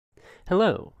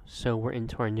Hello, so we're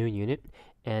into our new unit,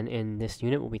 and in this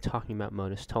unit we'll be talking about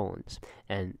modus tollens.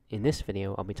 And in this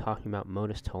video I'll be talking about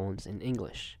modus tollens in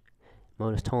English.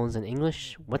 Modus tollens in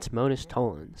English? What's modus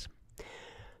tollens?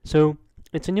 So,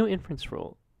 it's a new inference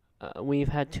rule. We've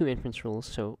had two inference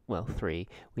rules, well, three.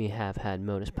 We have had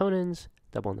modus ponens,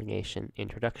 double negation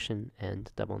introduction,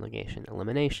 and double negation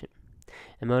elimination.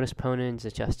 And modus ponens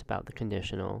is just about the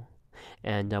conditional,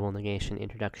 and double negation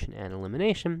introduction and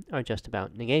elimination are just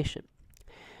about negation.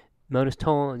 Modus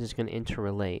tollens is going to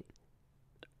interrelate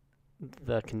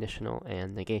the conditional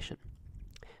and negation.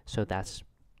 So that's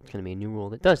going to be a new rule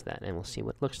that does that, and we'll see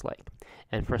what it looks like.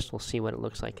 And first we'll see what it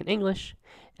looks like in English,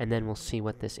 and then we'll see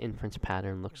what this inference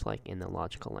pattern looks like in the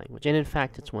logical language. And in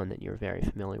fact, it's one that you're very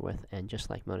familiar with, and just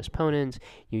like modus ponens,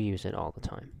 you use it all the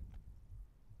time.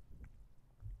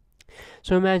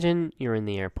 So imagine you're in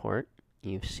the airport.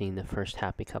 You've seen the first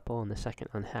happy couple and the second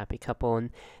unhappy couple,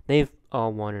 and they've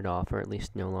all wandered off, or at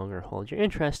least no longer hold your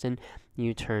interest, and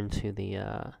you turn to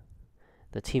the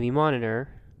TV monitor.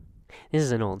 This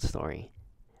is an old story.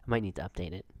 I might need to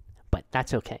update it, but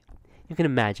that's okay. You can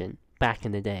imagine back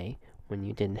in the day when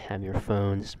you didn't have your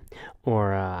phones,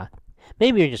 or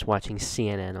maybe you're just watching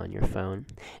CNN on your phone,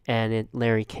 and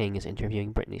Larry King is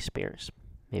interviewing Britney Spears.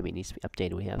 Maybe it needs to be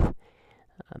updated. We have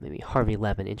maybe Harvey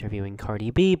Levin interviewing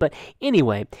Cardi B, but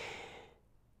anyway,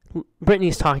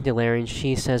 Britney's talking to Larry, and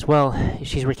she says, well,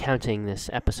 she's recounting this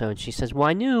episode. She says, well,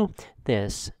 I knew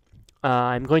this.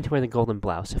 I'm going to wear the golden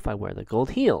blouse if I wear the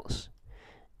gold heels.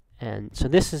 And so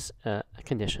this is a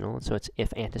conditional, and so it's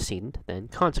if antecedent, then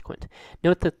consequent.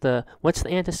 Note that what's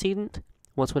the antecedent?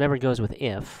 Well, it's whatever goes with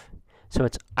if. So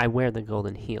it's I wear the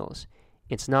golden heels.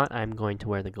 It's not I'm going to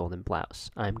wear the golden blouse.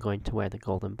 I'm going to wear the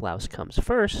golden blouse comes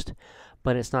first,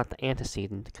 but it's not the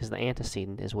antecedent, because the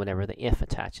antecedent is whatever the if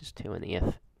attaches to, and the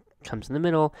if comes in the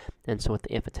middle, and so what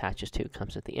the if attaches to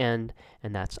comes at the end,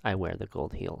 and that's I wear the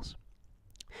gold heels.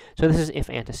 So this is if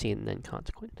antecedent, then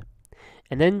consequent.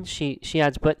 And then she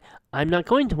adds, but I'm not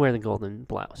going to wear the golden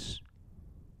blouse.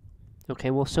 Okay,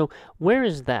 well, so where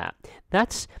is that?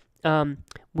 That's,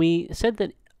 we said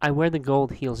that I wear the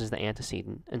gold heels is the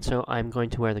antecedent, and so I'm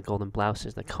going to wear the golden blouse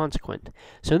is the consequent.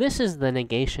 So this is the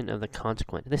negation of the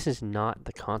consequent. This is not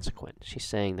the consequent. She's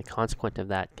saying the consequent of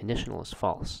that conditional is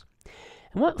false.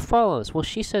 And what follows? Well,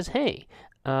 she says, hey,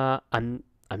 I'm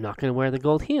not going to wear the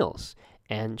gold heels.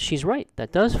 And she's right.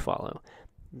 That does follow.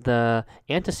 The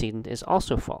antecedent is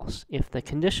also false. If the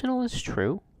conditional is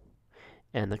true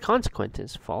and the consequent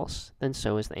is false, then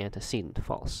so is the antecedent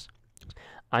false.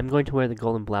 I'm going to wear the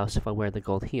golden blouse if I wear the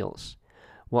gold heels.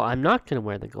 Well, I'm not going to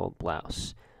wear the gold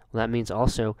blouse. Well, that means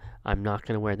also I'm not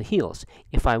going to wear the heels.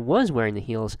 If I was wearing the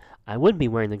heels, I would be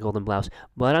wearing the golden blouse,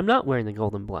 but I'm not wearing the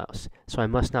golden blouse, so I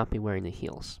must not be wearing the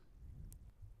heels.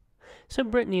 So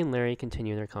Brittany and Larry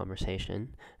continue their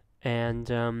conversation,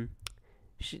 and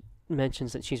she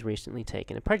mentions that she's recently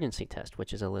taken a pregnancy test,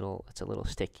 which is it's a little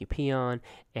stick you pee on,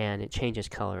 and it changes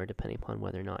color depending upon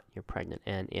whether or not you're pregnant.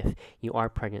 And if you are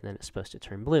pregnant, then it's supposed to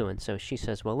turn blue. And so she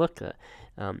says, well, look,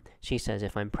 she says,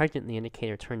 if I'm pregnant, the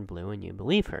indicator turned blue, and you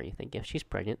believe her. You think if she's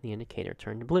pregnant, the indicator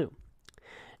turned blue.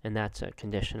 And that's a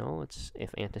conditional. It's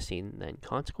if antecedent, then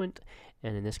consequent.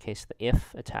 And in this case, the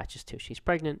if attaches to she's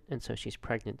pregnant, and so she's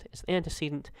pregnant is the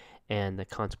antecedent, and the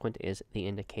consequent is the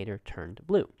indicator turned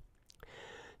blue.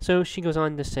 So she goes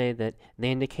on to say that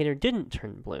the indicator didn't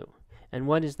turn blue. And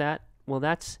what is that? Well,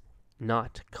 that's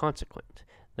not consequent.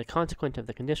 The consequent of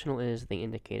the conditional is the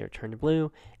indicator turned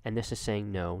blue, and this is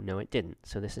saying no, it didn't.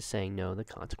 So this is saying no, the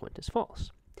consequent is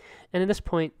false. And at this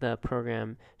point, the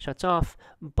program shuts off,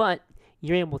 but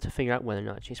you're able to figure out whether or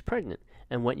not she's pregnant.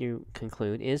 And what you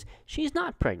conclude is she's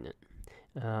not pregnant.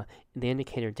 The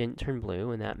indicator didn't turn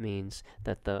blue, and that means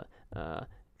that the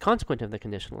consequent of the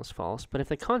conditional is false, but if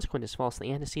the consequent is false,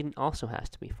 the antecedent also has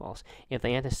to be false. If the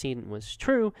antecedent was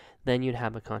true, then you'd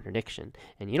have a contradiction,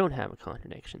 and you don't have a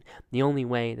contradiction. The only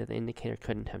way that the indicator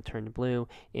couldn't have turned blue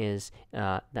is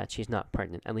that she's not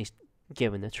pregnant, at least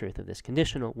given the truth of this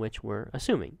conditional, which we're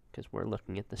assuming, because we're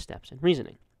looking at the steps in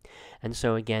reasoning. And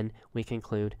so again, we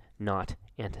conclude not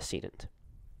antecedent.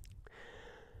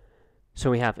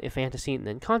 So we have if antecedent,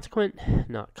 then consequent,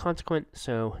 not consequent,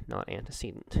 so not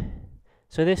antecedent.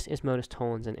 So this is modus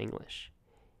tollens in English.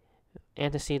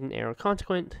 Antecedent, arrow,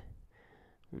 consequent.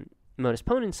 Modus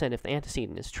ponens said if the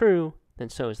antecedent is true, then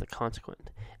so is the consequent.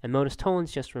 And modus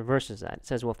tollens just reverses that. It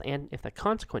says, well, if the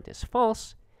consequent is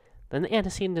false, then the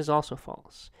antecedent is also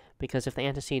false. Because if the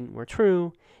antecedent were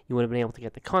true, you would have been able to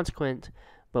get the consequent,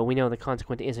 but we know the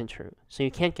consequent isn't true. So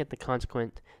you can't get the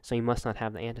consequent, so you must not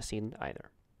have the antecedent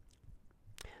either.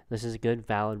 This is a good,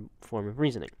 valid form of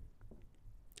reasoning.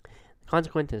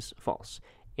 Consequent is false.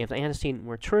 If the antecedent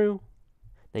were true,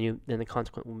 then the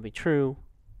consequent would be true,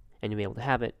 and you'll be able to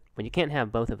have it, but you can't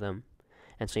have both of them,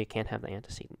 and so you can't have the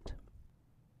antecedent.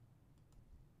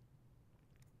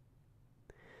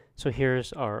 So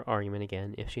here's our argument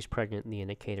again. If she's pregnant, the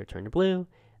indicator turned blue.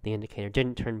 The indicator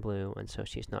didn't turn blue, and so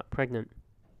she's not pregnant.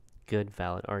 Good,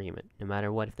 valid argument. No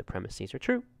matter what, if the premises are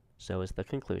true, so is the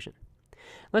conclusion.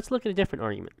 Let's look at a different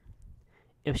argument.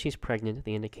 If she's pregnant,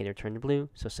 the indicator turned blue,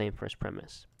 so same first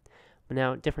premise. But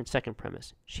now, different second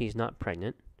premise. She's not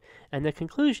pregnant. And the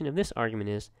conclusion of this argument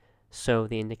is, so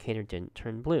the indicator didn't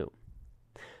turn blue.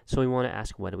 So we want to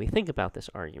ask, what do we think about this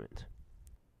argument?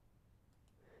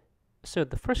 So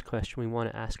the first question we want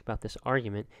to ask about this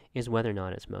argument is whether or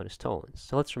not it's modus tollens.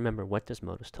 So let's remember, what does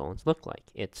modus tollens look like?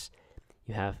 It's,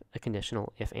 you have a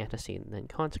conditional if antecedent then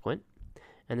consequent,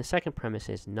 and the second premise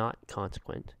is not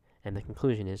consequent, and the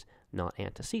conclusion is not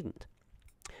antecedent.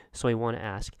 So we want to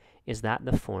ask, is that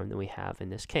the form that we have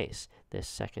in this case,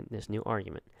 this new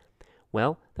argument?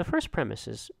 Well, the first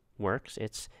premise works.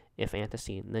 It's if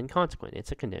antecedent then consequent.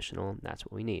 It's a conditional, and that's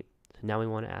what we need. So now we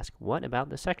want to ask, what about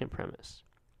the second premise?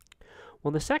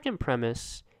 Well, the second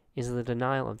premise is the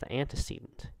denial of the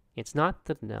antecedent. It's not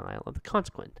the denial of the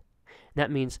consequent. That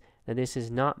means that this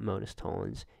is not modus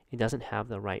tollens. It doesn't have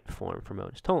the right form for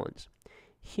modus tollens.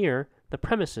 Here, the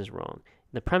premise is wrong.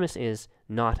 The premise is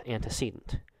not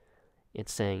antecedent.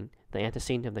 It's saying the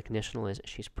antecedent of the conditional is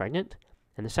she's pregnant,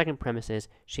 and the second premise is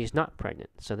she's not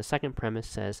pregnant. So the second premise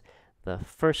says that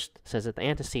the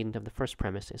antecedent of the first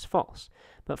premise is false.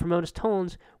 But for modus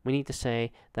tollens, we need to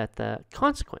say that the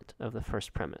consequent of the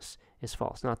first premise is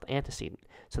false, not the antecedent.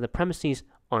 So the premises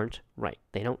aren't right.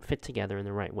 They don't fit together in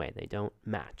the right way. They don't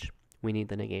match. We need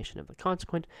the negation of the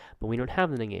consequent, but we don't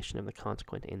have the negation of the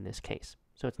consequent in this case.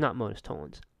 So it's not modus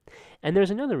tollens. And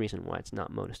there's another reason why it's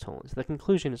not modus tollens. The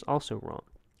conclusion is also wrong.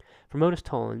 For modus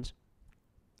tollens,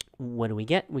 what do we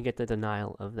get? We get the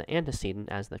denial of the antecedent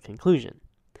as the conclusion.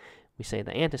 We say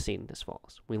the antecedent is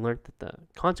false. We learned that the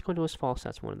consequent was false.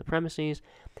 That's one of the premises.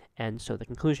 And so the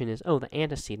conclusion is, oh, the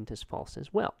antecedent is false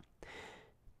as well,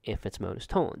 if it's modus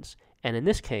tollens. And in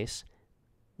this case,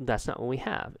 that's not what we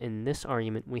have. In this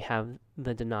argument, we have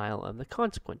the denial of the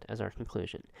consequent as our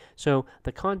conclusion. So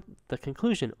the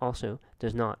conclusion also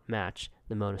does not match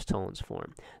the modus tollens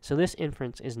form. So this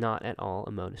inference is not at all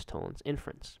a modus tollens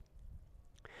inference.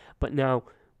 But now,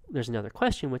 there's another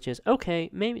question, which is, okay,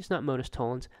 maybe it's not modus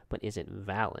tollens, but is it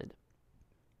valid?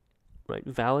 Right?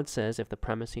 Valid says if the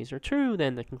premises are true,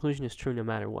 then the conclusion is true no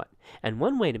matter what. And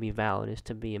one way to be valid is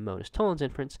to be a modus tollens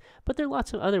inference, but there are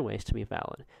lots of other ways to be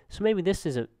valid. So maybe this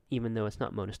is, even though it's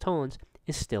not modus tollens,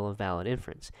 is still a valid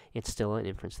inference. It's still an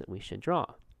inference that we should draw.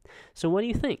 So what do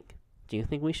you think? Do you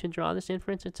think we should draw this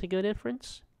inference? It's a good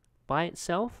inference? By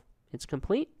itself? It's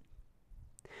complete?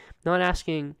 Not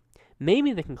asking,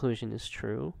 maybe the conclusion is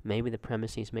true. Maybe the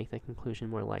premises make the conclusion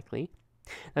more likely.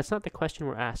 That's not the question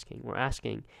we're asking. We're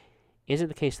asking, is it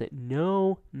the case that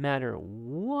no matter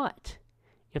what,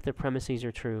 if the premises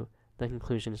are true, the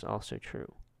conclusion is also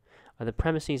true? Are the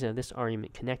premises of this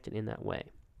argument connected in that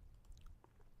way?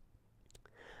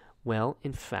 Well,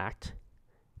 in fact,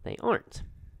 they aren't.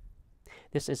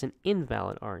 This is an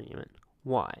invalid argument.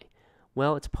 Why?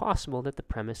 Well, it's possible that the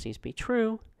premises be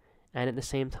true, and at the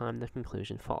same time the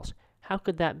conclusion false. How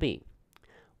could that be?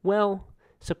 Well,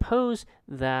 suppose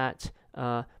that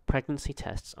pregnancy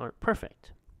tests aren't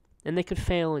perfect. And they could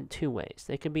fail in two ways.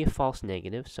 They could be a false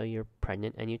negative, so you're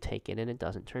pregnant and you take it and it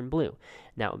doesn't turn blue.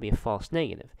 That would be a false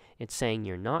negative. It's saying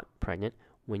you're not pregnant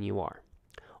when you are.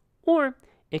 Or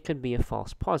it could be a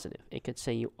false positive. It could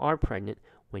say you are pregnant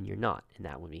when you're not. And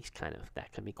that would be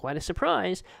that could be quite a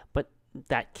surprise, but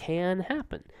that can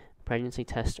happen. Pregnancy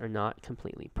tests are not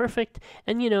completely perfect,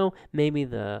 and maybe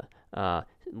the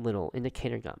little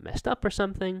indicator got messed up or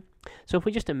something. So if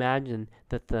we just imagine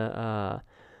that the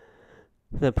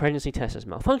pregnancy test is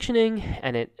malfunctioning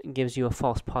and it gives you a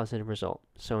false positive result.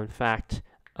 So in fact,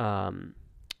 you're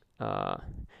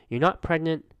not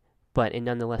pregnant, but it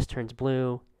nonetheless turns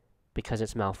blue because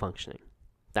it's malfunctioning.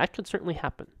 That could certainly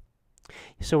happen.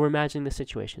 So we're imagining the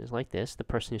situation is like this. The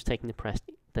person who's taking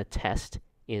the test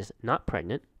is not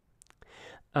pregnant.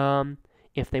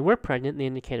 If they were pregnant, the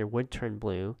indicator would turn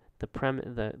blue.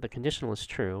 The conditional is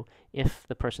true. If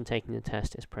the person taking the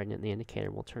test is pregnant, the indicator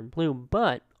will turn blue.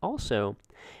 But also,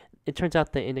 it turns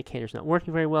out the indicator is not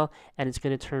working very well, and it's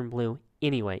going to turn blue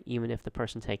anyway, even if the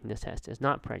person taking the test is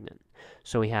not pregnant.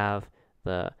 So we have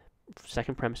the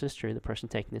second premise is true. The person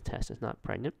taking the test is not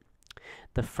pregnant.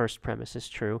 The first premise is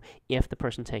true. If the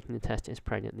person taking the test is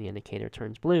pregnant, the indicator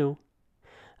turns blue.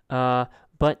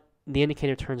 But the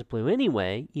indicator turns blue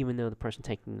anyway, even though the person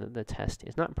taking the test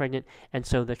is not pregnant, and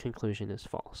so the conclusion is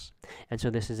false. And so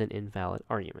this is an invalid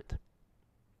argument.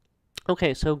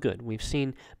 Okay, so good. We've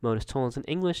seen modus tollens in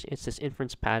English. It's this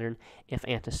inference pattern, if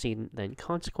antecedent, then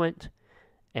consequent,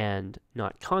 and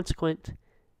not consequent,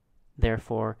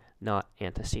 therefore not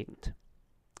antecedent.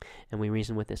 And we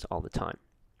reason with this all the time.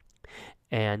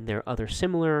 And there are other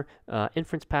similar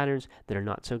inference patterns that are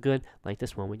not so good, like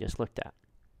this one we just looked at.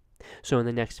 So in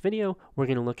the next video, we're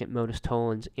going to look at modus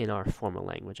tollens in our formal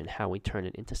language and how we turn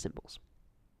it into symbols.